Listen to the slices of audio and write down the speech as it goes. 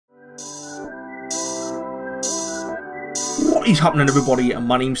What is happening, everybody?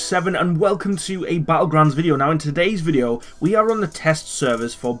 My name's Seven and welcome to a Battlegrounds video. Now in today's video we are on the test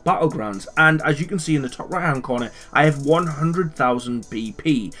servers for Battlegrounds, and as you can see in the top right hand corner I have 100,000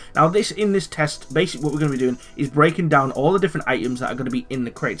 BP. Now in this test, basically what we're going to be doing is breaking down all the different items that are going to be in the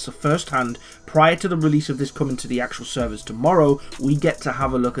crates. So firsthand, prior to the release of this coming to the actual servers tomorrow, we get to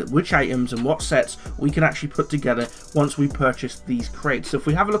have a look at which items and what sets we can actually put together once we purchase these crates. So if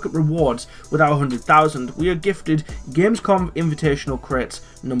we have a look at rewards with our 100,000, we are gifted GAMESCOM Invitational Crates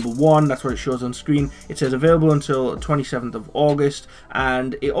number 1. That's what it shows on screen. It says available until 27th of August,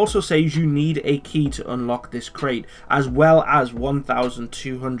 and it also says you need a key to unlock this crate, as well as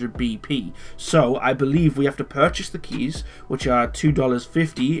 1,200 BP. So I believe we have to purchase the keys, which are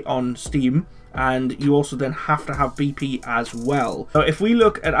 $2.50 on Steam, and you also then have to have BP as well. So if we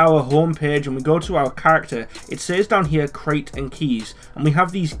look at our home page and we go to our character, it says down here crate and keys, and we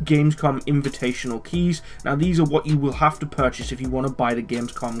have these Gamescom Invitational keys. Now these are what you will have to purchase if you want to buy the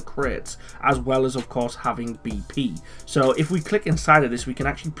Gamescom crates, as well as of course having BP. So if we click inside of this, we can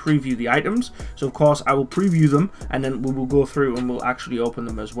actually preview the items. So of course I will preview them and then we will go through and we'll actually open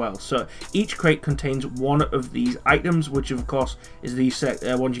them as well. So each crate contains one of these items, which of course is these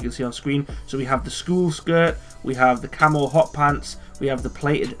ones you can see on screen. So we have the school skirt, we have the camo hot pants, we have the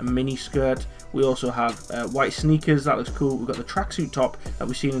plated mini skirt, we also have white sneakers, that looks cool, we've got the tracksuit top that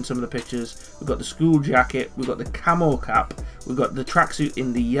we've seen in some of the pictures, we've got the school jacket, we've got the camo cap, we've got the tracksuit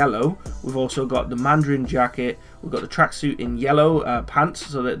in the yellow, we've also got the mandarin jacket, we've got the tracksuit in yellow pants,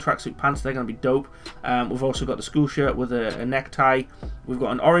 so the tracksuit pants, they're going to be dope. We've also got the school shirt with a necktie, we've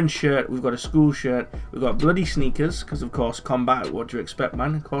got an orange shirt, we've got a school shirt, we've got bloody sneakers, because of course combat, what do you expect,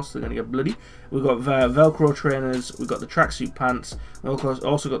 man? Of course they're going to get bloody. We've got velcro trainers, we've got the tracksuit pants, we've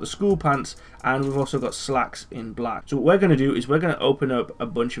also got the school pants, and we've also got slacks in black. So what we're going to do is we're going to open up a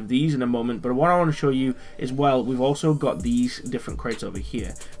bunch of these in a moment, but what I want to show you is, well, we've also got these different crates over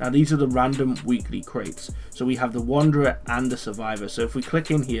here. Now these are the random weekly crates. So we have the Wanderer and the Survivor. So if we click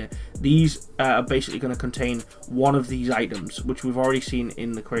in here, these are basically going to contain one of these items, which we've already seen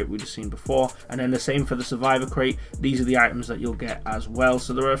in the crate we just seen before, and then the same for the Survivor crate. These are the items that you'll get as well.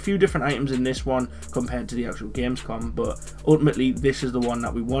 So there are a few different items in this one compared to the actual Gamescom, but ultimately this is the one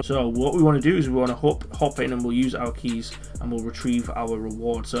that we want. So what we want to do is we want to hop in and we'll use our keys and we'll retrieve our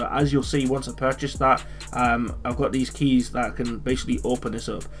reward. So as you'll see, once I purchase that, I've got these keys that can basically open this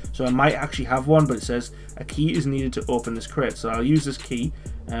up. So I might actually have one, but it says a key is needed to open this crate. So I'll use this key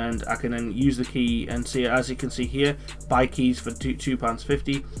and I can then use the key and see, as you can see here, buy keys for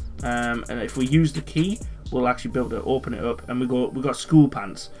 £2.50. And if we use the key, we'll actually be able to open it up, and we got school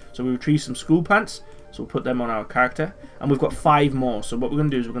pants. So we retrieve some school pants, so we'll put them on our character, and we've got 5 more. So what we're going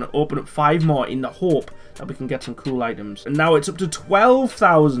to do is we're going to open up 5 more in the hope that we can get some cool items. And now it's up to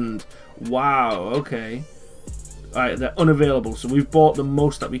 12,000. Wow, okay. Alright, they're unavailable, so we've bought the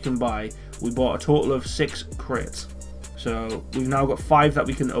most that we can buy. We bought a total of 6 crates. So we've now got 5 that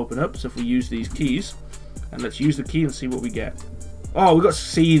we can open up. So if we use these keys, and let's use the key and see what we get. Oh, we got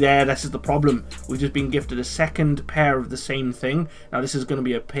C there. This is the problem. We've just been gifted a second pair of the same thing. Now this is going to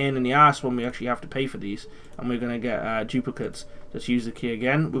be a pain in the ass when we actually have to pay for these, and we're going to get duplicates. Let's use the key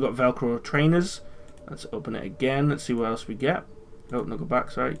again. We've got velcro trainers. Let's open it again. Let's see what else we get. Oh, no, go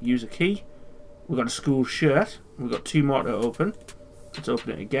back. Sorry. Use a key. We've got a school shirt. We've got 2 more to open. Let's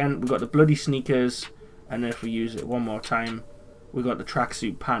open it again. We've got the bloody sneakers, and then if we use it one more time, we got the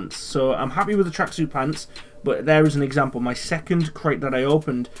tracksuit pants. So I'm happy with the tracksuit pants, but there is an example. My second crate that I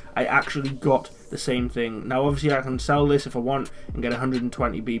opened, I actually got the same thing. Now obviously I can sell this if I want and get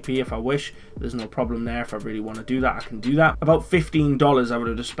 120 BP if I wish. There's no problem there. If I really want to do that, I can do that. About $15 I would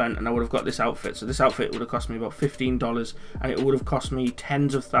have just spent and I would have got this outfit. So this outfit would have cost me about $15, and it would have cost me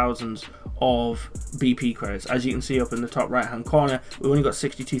tens of thousands of BP credits. As you can see up in the top right hand corner, we only got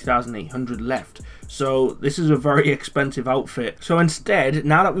 62,800 left. So this is a very expensive outfit. So instead,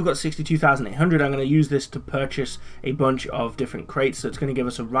 now that we've got 62,800, I'm going to use this to purchase a bunch of different crates. So it's going to give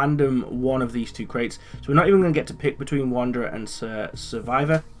us a random one of these 2 crates. So we're not even going to get to pick between Wanderer and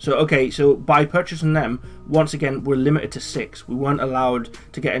Survivor. So okay, so by purchasing them, once again we're limited to 6. We weren't allowed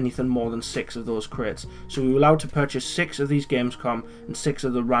to get anything more than 6 of those crates. So we were allowed to purchase 6 of these Gamescom and 6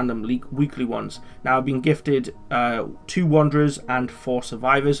 of the random weekly ones. Now I've been gifted 2 Wanderers and 4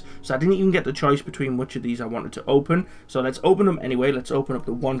 Survivors, so I didn't even get the choice between which of these I wanted to open. So let's open them anyway. Let's open up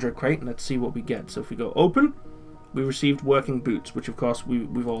the Wanderer crate and let's see what we get. So if we go open, we received working boots, which of course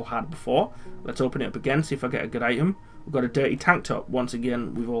we've all had before. Let's open it up again, see if I get a good item. We've got a dirty tank top. Once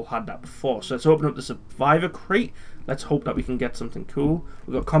again, we've all had that before. So let's open up the Survivor crate. Let's hope that we can get something cool.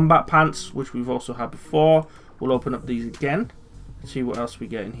 We've got combat pants, which we've also had before. We'll open up these again. Let's see what else we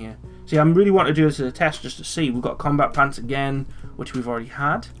get in here. See, I really want to do this as a test just to see. We've got combat pants again, which we've already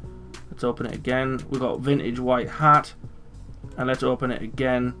had. Let's open it again. We've got vintage white hat. And let's open it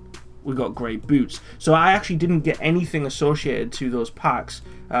again. We got grey boots. So I actually didn't get anything associated to those packs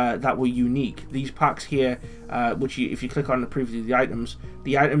that were unique. These packs here, which if you click on the preview of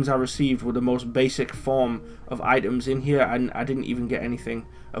the items I received were the most basic form of items in here, and I didn't even get anything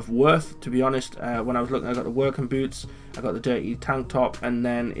of worth, to be honest. When I was looking, I got the working boots, I got the dirty tank top, and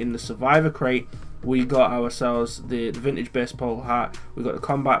then in the survivor crate we got ourselves the vintage baseball hat, we got the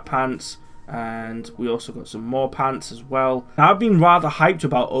combat pants, and we also got some more pants as well. Now, I've been rather hyped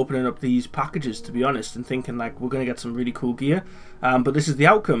about opening up these packages, to be honest, and thinking like we're going to get some really cool gear. But this is the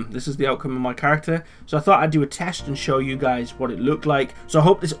outcome. This is the outcome of my character. So I thought I'd do a test and show you guys what it looked like. So I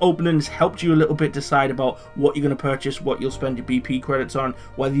hope this opening has helped you a little bit decide about what you're going to purchase, what you'll spend your BP credits on,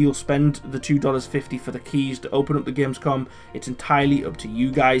 whether you'll spend the $2.50 for the keys to open up the Gamescom. It's entirely up to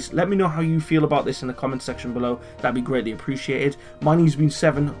you guys. Let me know how you feel about this in the comment section below. That'd be greatly appreciated. My name's been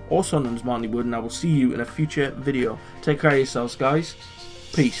Seven, also known as Marley Wood, and I will see you in a future video. Take care of yourselves, guys.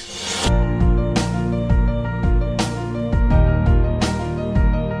 Peace.